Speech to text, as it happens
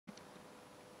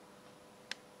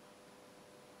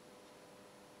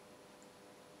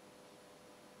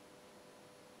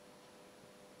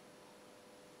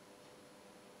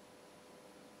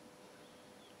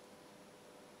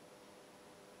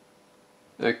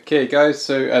Okay guys,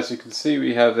 so as you can see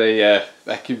we have a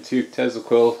vacuum tube Tesla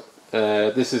coil.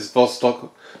 This is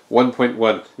VOSTOK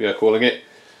 1.1 we are calling it.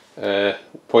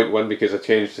 0.1 because I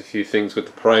changed a few things with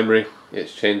the primary.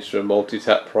 It's changed to a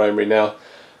multi-tap primary now.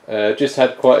 Just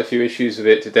had quite a few issues with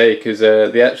it today because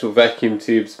the actual vacuum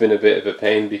tube's been a bit of a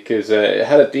pain because it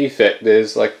had a defect.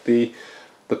 There's like the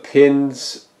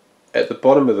pins at the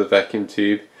bottom of the vacuum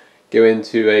tube go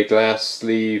into a glass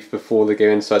sleeve before they go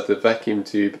inside the vacuum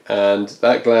tube, and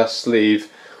that glass sleeve,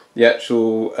 the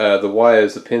actual the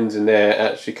wires, the pins in there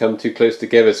actually come too close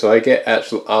together, so I get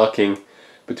actual arcing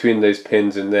between those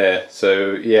pins in there.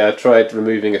 So yeah, I tried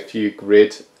removing a few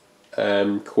grid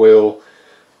coil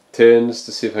turns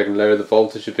to see if I can lower the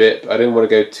voltage a bit, but I didn't want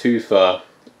to go too far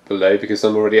below because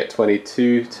I'm already at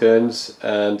 22 turns,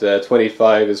 and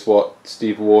 25 is what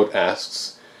Steve Ward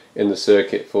asks in the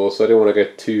circuit for, so I don't want to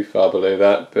go too far below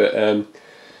that. But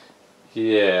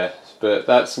yeah, but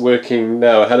that's working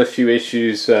now. I had a few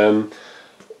issues.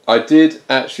 I did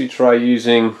actually try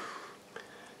using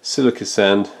silica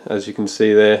sand, as you can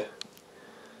see there,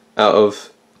 out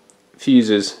of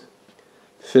fuses,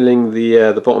 filling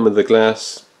the bottom of the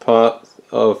glass part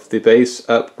of the base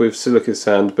up with silica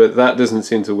sand, but that doesn't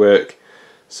seem to work.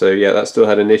 So yeah, that still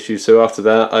had an issue. So after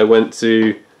that I went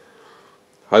to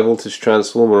high voltage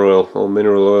transformer oil or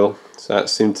mineral oil, so that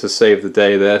seemed to save the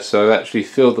day there. So I've actually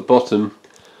filled the bottom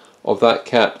of that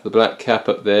cap, the black cap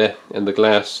up there, and the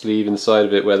glass sleeve inside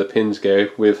of it where the pins go,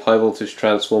 with high voltage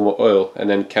transformer oil, and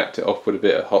then capped it off with a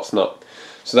bit of hot snot.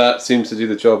 So that seems to do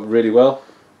the job really well.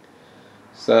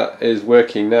 So that is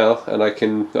working now, and I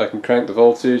can crank the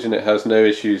voltage and it has no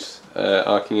issues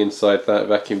arcing inside that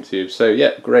vacuum tube. So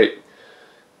yeah, great.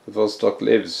 The VOSTOK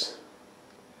lives.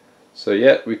 So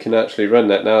yeah, we can actually run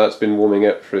that now. That's been warming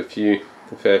up for a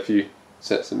fair few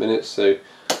sets of minutes. So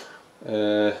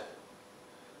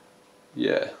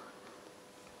yeah,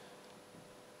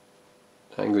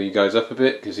 angle you guys up a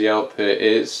bit because the output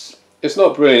it's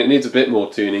not brilliant. It needs a bit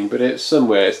more tuning, but it's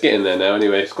somewhere. It's getting there now.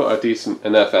 Anyway, it's got a decent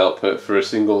enough output for a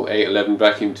single 811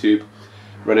 vacuum tube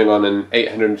running on an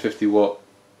 850 watt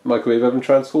microwave oven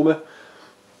transformer.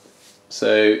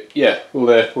 So yeah,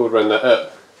 we'll run that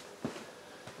up.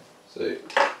 So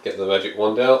get the magic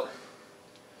wand out,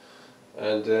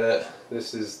 and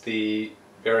this is the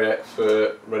variac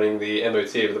for running the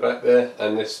MOT over the back there,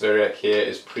 and this variac here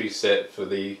is preset for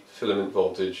the filament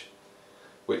voltage,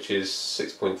 which is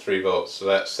 6.3 volts. So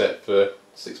that's set for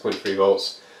 6.3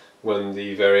 volts when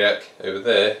the variac over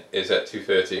there is at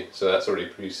 230. So that's already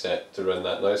preset to run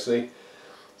that nicely.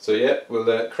 So yeah,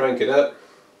 we'll crank it up.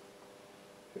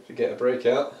 If you get a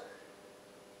breakout,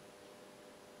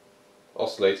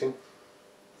 oscillating.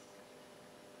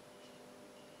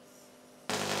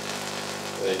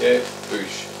 There you go,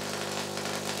 boosh.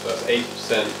 So that's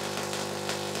 80%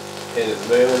 in at the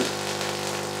moment.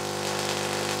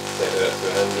 Take that up to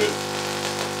 100.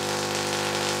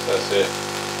 That's it.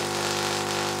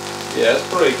 Yeah, that's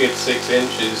probably a good 6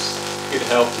 inches. Good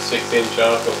healthy 6-inch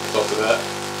arc off the top of that.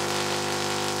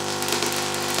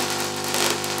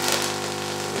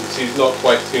 It's not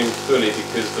quite tuned fully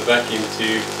because the vacuum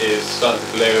tube is starting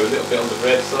to glow a little bit on the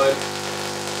red side.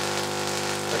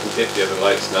 I can dip the other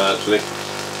lights now actually.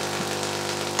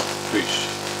 Whoosh.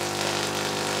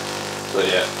 So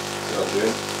yeah, that's what I'm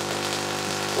doing.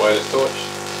 Wireless torch.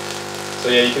 So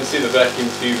yeah, you can see the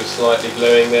vacuum tube is slightly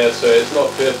glowing there, so it's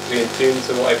not perfectly in tune.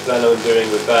 So what I plan on doing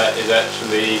with that is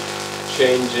actually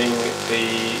changing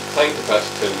the tank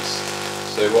capacitance.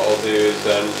 So what I'll do is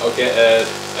I'll get a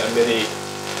mini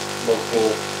multiple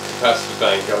capacitor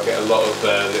bank. I'll get a lot of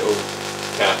little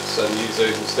caps and use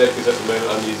those instead, because at the moment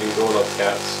I'm using doorknob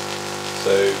caps.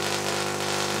 So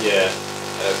yeah,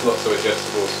 it's not so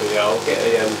adjustable. So yeah, I'll get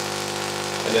an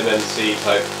MNC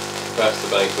type capacitor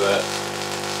bank for that.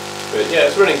 But yeah,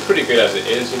 it's running pretty good as it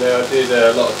is. You know, I did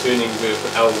a lot of tuning with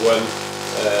L1,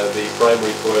 the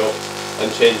primary coil, and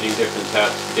changing different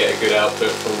taps to get a good output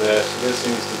from there. So this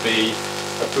seems to be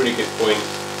a pretty good point.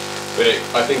 But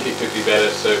I think it could be better,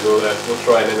 so we'll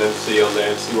try an MNC on there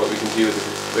and see what we can do with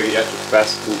the actual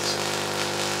capacitance.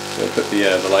 So put the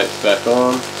lights back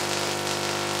on.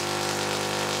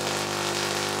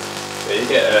 There you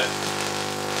get a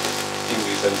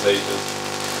tingly sensation.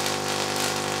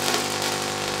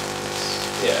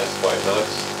 Yeah, it's quite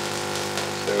nice.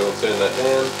 So we'll turn that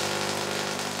down.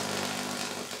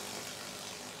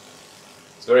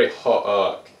 It's a very hot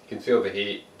arc. You can feel the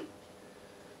heat.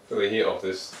 Feel the heat off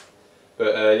this.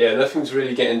 But yeah, nothing's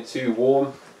really getting too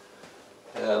warm.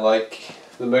 Like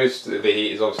the most of the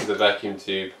heat is obviously the vacuum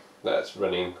tube. That's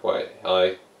running quite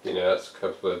high. You know, that's a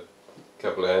couple of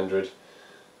hundred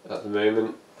at the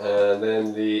moment. And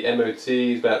then the MOT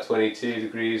is about 22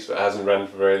 degrees, but it hasn't run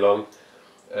for very long.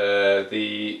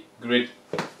 The grid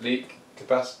leak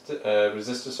capacitor,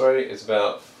 resistor, sorry, is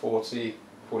about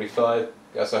 45.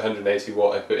 That's 180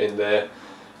 watt I put in there.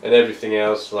 And everything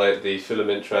else, like the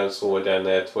filament transformer down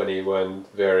there, 21,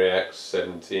 Variax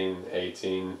 17,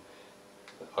 18,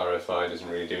 RFI doesn't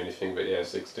really do anything, but yeah,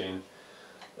 16.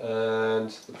 And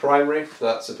the primary,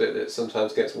 that's a bit that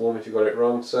sometimes gets warm if you got it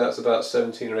wrong, so that's about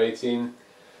 17 or 18.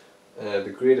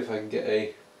 The grid, if I can get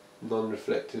a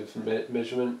non-reflective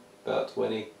measurement, about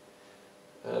 20.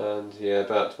 And yeah,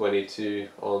 about 22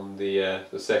 on the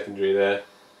secondary there,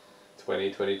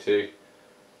 20, 22.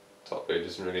 Top load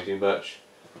doesn't really do much.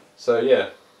 So yeah,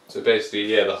 so basically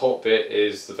yeah, the hot bit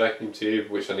is the vacuum tube,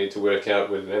 which I need to work out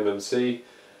with an MMC,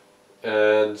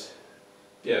 and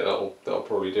yeah, that'll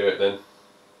probably do it then. I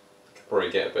could probably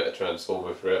get a better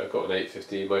transformer for it. I've got an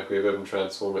 850 microwave oven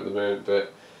transformer at the moment,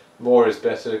 but more is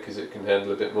better because it can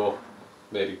handle a bit more.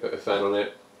 Maybe put a fan on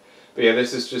it. But yeah,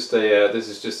 this is just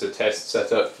a test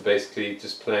setup for basically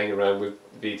just playing around with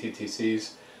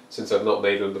VTTCs. Since I've not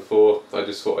made them before, I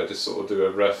just thought I'd just sort of do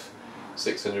a rough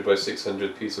 600 by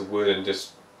 600 piece of wood and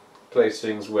just place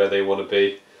things where they want to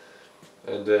be,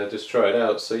 and just try it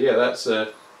out. So yeah, that's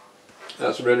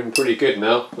running pretty good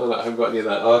now. Well, I haven't got any of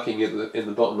that arcing in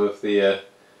the bottom of the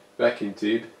vacuum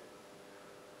tube.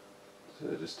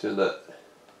 So just turn that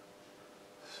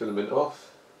filament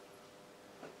off.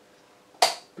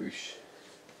 Boosh.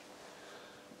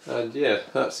 And yeah,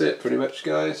 that's it pretty much,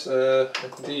 guys. I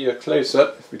can do you a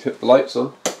close-up if we took the lights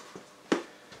on.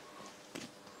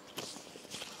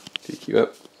 Peek you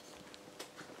up.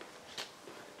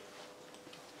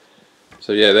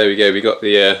 So yeah, there we go. We got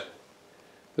the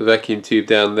vacuum tube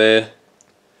down there.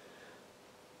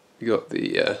 We got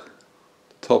the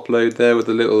top load there with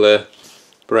the little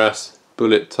brass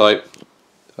bullet type.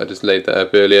 I just laid that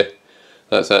up earlier.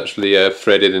 That's actually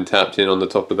threaded and tapped in on the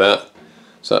top of that,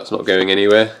 so that's not going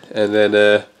anywhere. And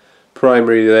then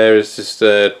primary there is just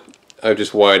I've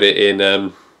just wired it in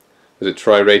is it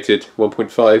tri-rated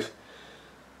 1.5.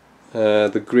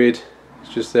 The grid is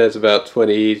just there. It's about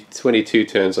 22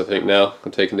 turns I think now.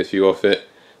 I'm taking a few off it.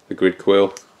 The grid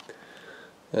coil.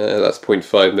 That's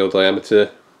 0.5 mil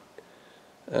diameter.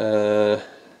 Yeah,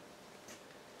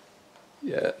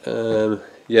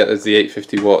 there's the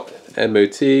 850 watt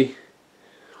MOT.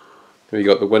 We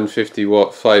got the 150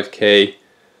 watt 5K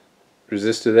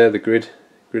resistor there, the grid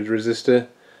resistor,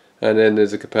 and then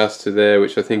there's a capacitor there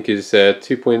which I think is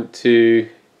 2.2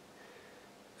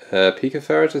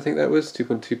 picofarads. I think that was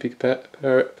 2.2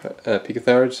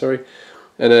 picofarads. Sorry.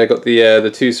 And then I got the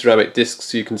two ceramic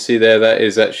discs you can see there. That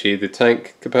is actually the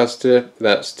tank capacitor.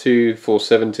 That's two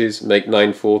 470s, make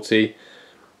 940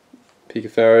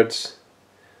 picofarads.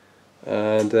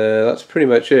 And that's pretty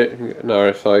much it. An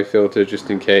RFI filter just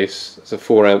in case. It's a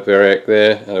 4 amp variac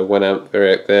there, and a 1 amp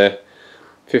variac there.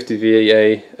 50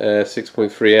 VA,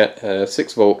 6.3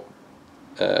 6 volt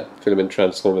filament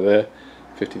transformer there.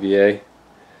 50 VA.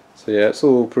 So yeah, it's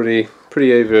all pretty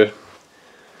over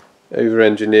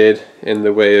engineered in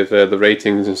the way of the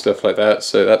ratings and stuff like that.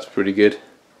 So that's pretty good.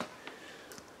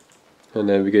 And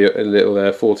then we get a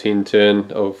little 14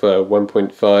 turn of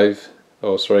 1.5.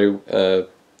 Oh, sorry.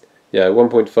 Yeah,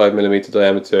 1.5 millimeter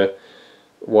diameter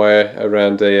wire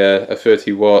around a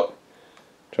 30 watt. I'm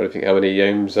trying to think how many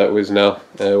ohms that was now.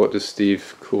 What does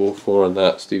Steve call for on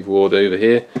that? Steve Ward over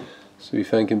here. So we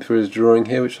thank him for his drawing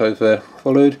here, which I've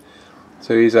followed.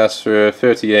 So he's asked for a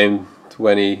 30 ohm,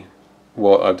 20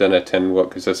 watt. I've done a 10 watt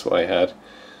because that's what I had.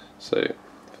 So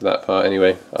for that part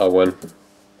anyway, R1.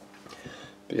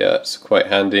 But yeah, that's quite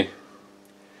handy.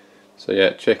 So yeah,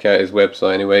 check out his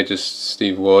website anyway, just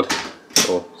Steve Ward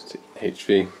or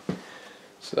HV.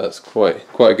 So that's quite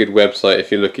a good website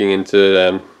if you're looking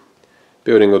into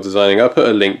building or designing. I'll put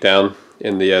a link down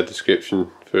in the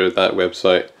description for that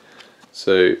website.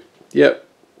 So yep,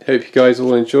 hope you guys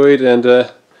all enjoyed, and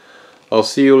I'll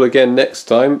see you all again next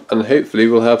time, and hopefully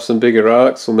we'll have some bigger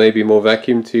arcs or maybe more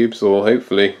vacuum tubes, or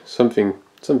hopefully something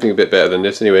a bit better than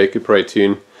this. Anyway, you could probably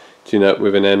tune up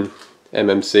with an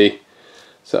MMC,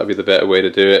 so that'll be the better way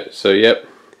to do it. So yep,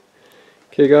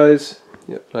 okay guys.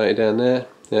 Yep, light it down there.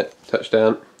 Yep,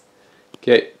 touchdown.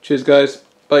 Okay, cheers guys.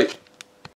 Bye.